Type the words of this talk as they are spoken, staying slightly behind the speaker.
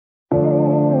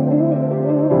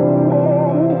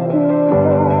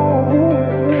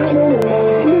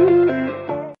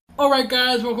Alright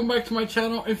guys, welcome back to my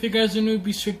channel. If you guys are new,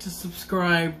 be sure to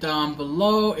subscribe down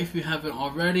below if you haven't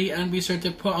already, and be sure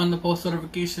to put on the post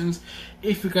notifications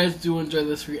if you guys do enjoy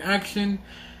this reaction.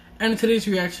 And in today's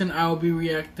reaction, I will be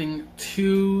reacting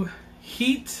to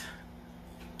H.E.A.T,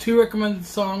 2 recommended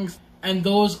songs, and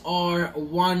those are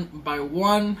One by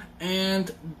One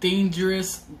and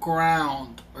Dangerous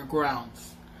Ground or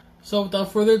Grounds. So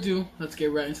without further ado, let's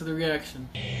get right into the reaction.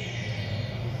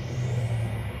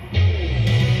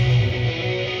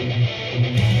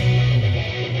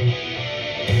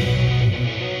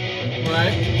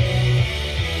 Right?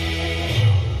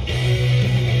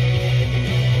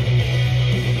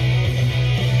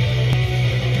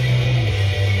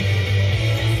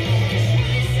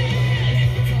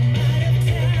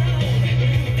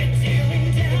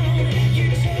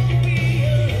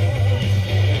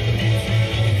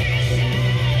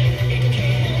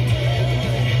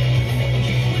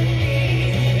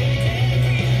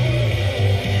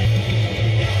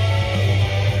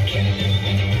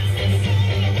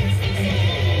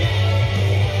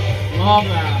 Love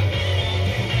that.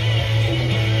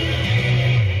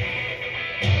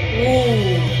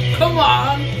 Ooh, come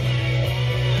on.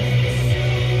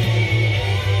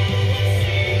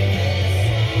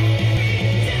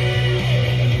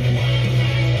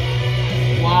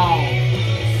 Wow.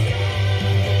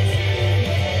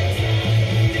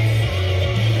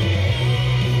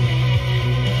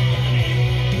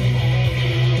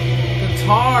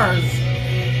 Guitars.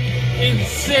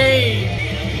 Insane.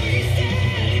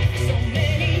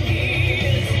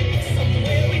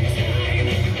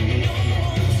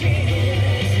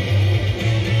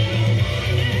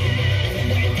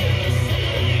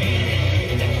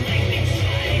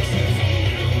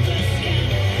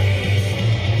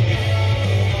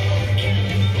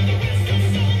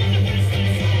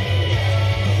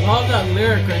 Love that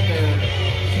lyric right there.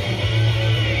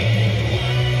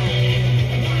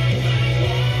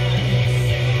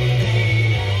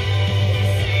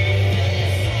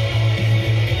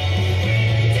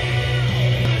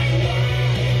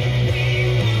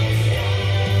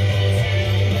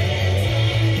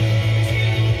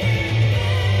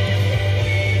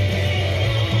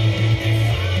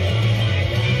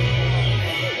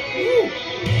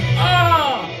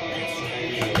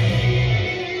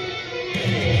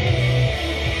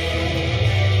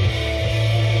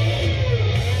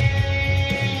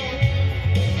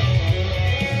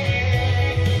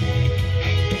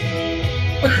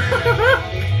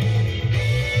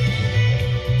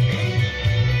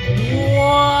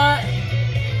 What?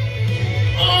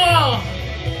 Oh!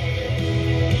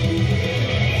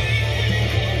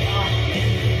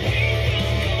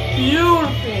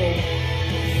 Beautiful.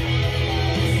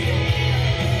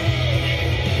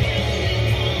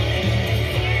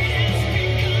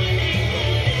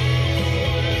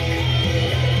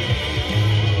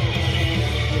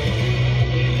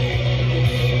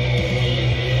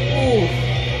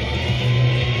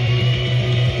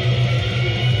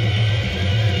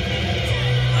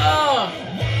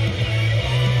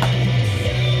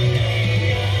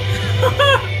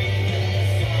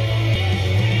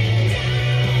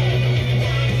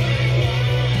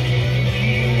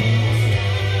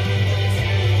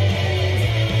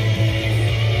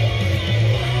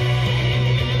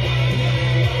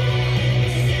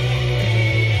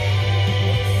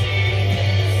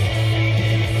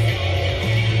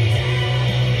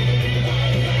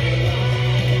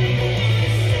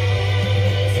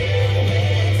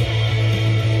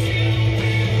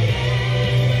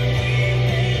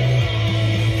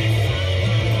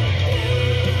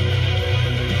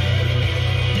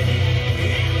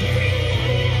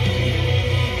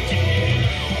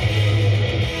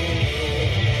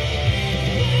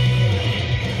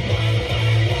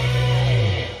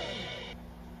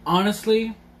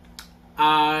 Honestly,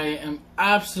 I am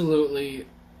absolutely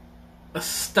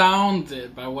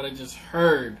astounded by what I just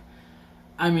heard.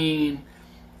 I mean,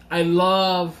 I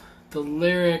love the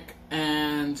lyric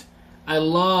and I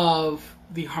love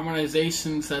the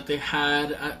harmonizations that they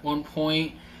had at one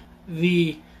point.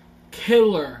 The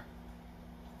killer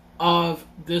of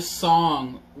this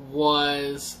song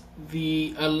was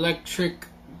the electric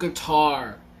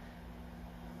guitar.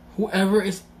 Whoever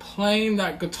is playing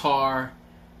that guitar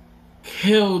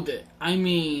killed it. I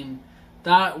mean,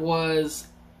 that was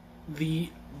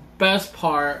the best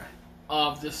part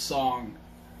of this song,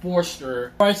 for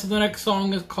sure. Alright, so the next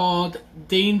song is called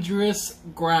Dangerous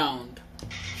Ground.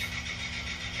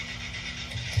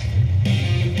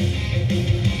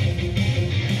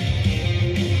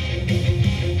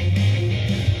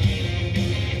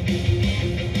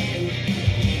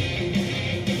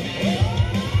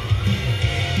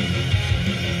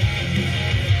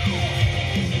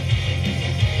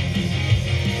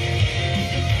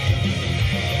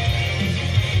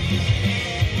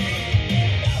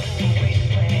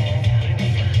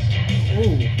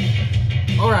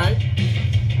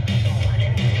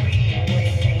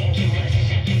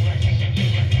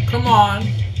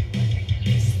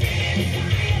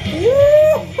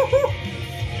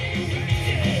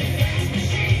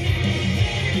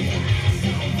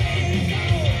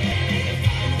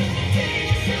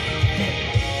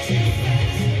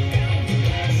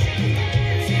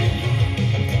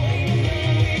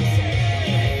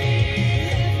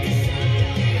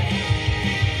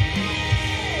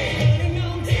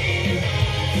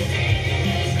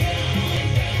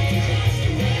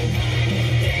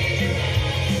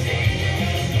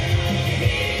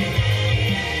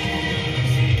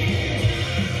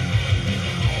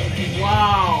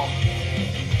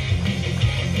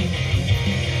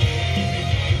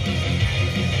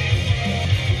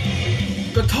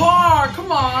 guitar,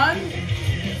 come on.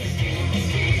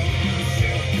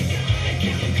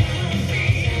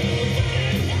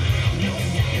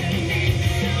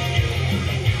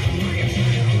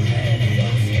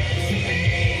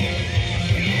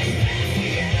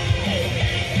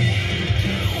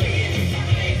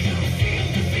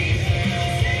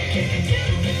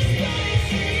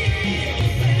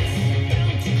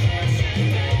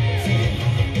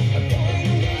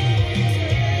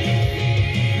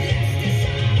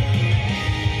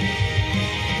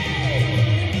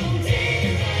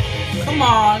 Come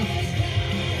on.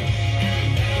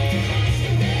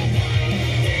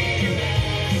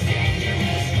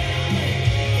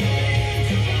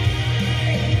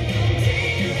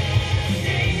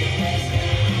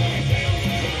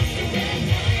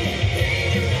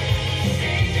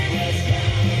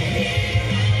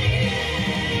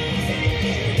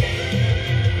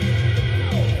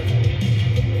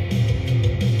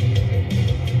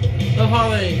 Love how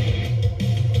they...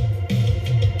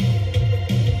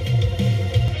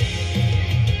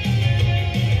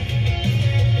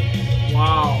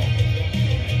 Wow.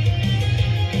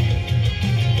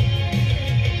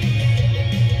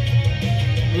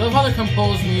 Love how they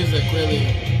compose music, really.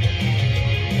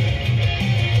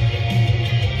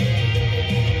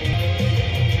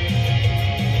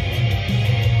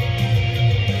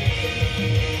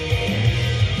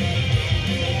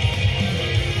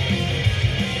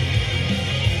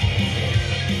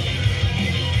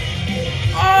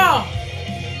 Oh!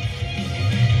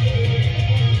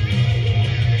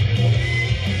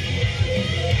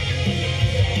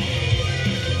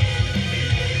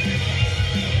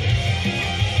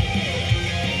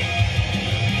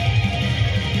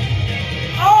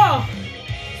 Oh!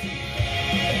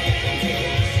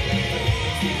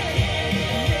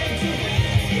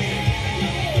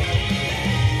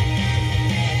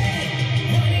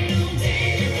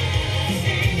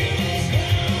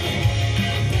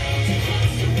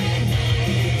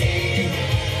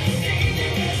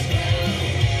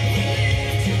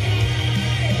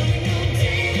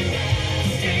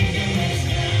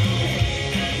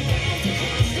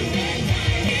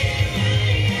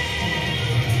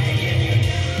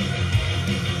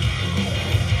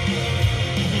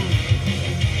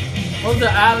 What's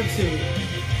the attitude?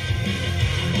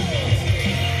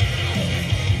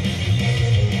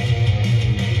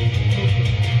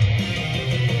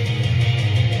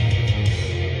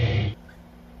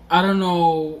 I don't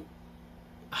know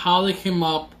how they came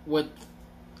up with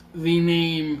the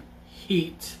name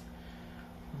H.E.A.T,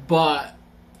 but,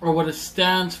 or what it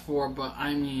stands for, but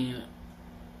I mean,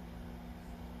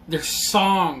 their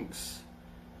songs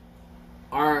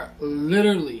are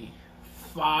literally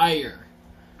fire.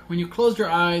 When you close your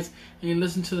eyes and you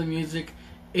listen to the music,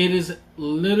 it is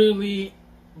literally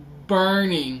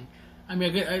burning. I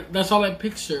mean, that's all I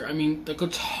picture. I mean, the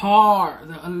guitar,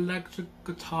 the electric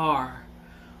guitar,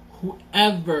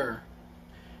 whoever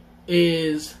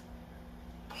is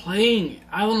playing it,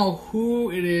 I don't know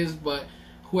who it is, but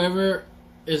whoever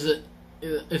is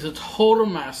a total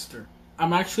master.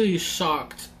 I'm actually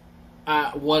shocked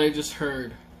at what I just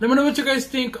heard. Let me know what you guys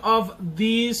think of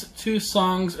these two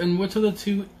songs and which of the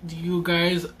two do you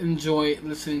guys enjoy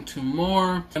listening to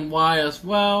more and why as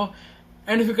well.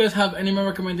 And if you guys have any more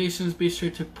recommendations, be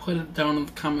sure to put it down in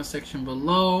the comment section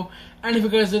below. And if you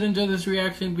guys did enjoy this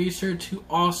reaction, be sure to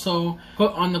also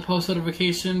put on the post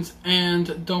notifications.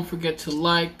 And don't forget to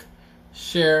like,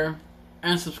 share,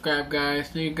 and subscribe, guys.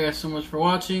 Thank you guys so much for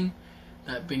watching.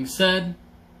 That being said,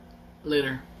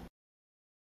 later.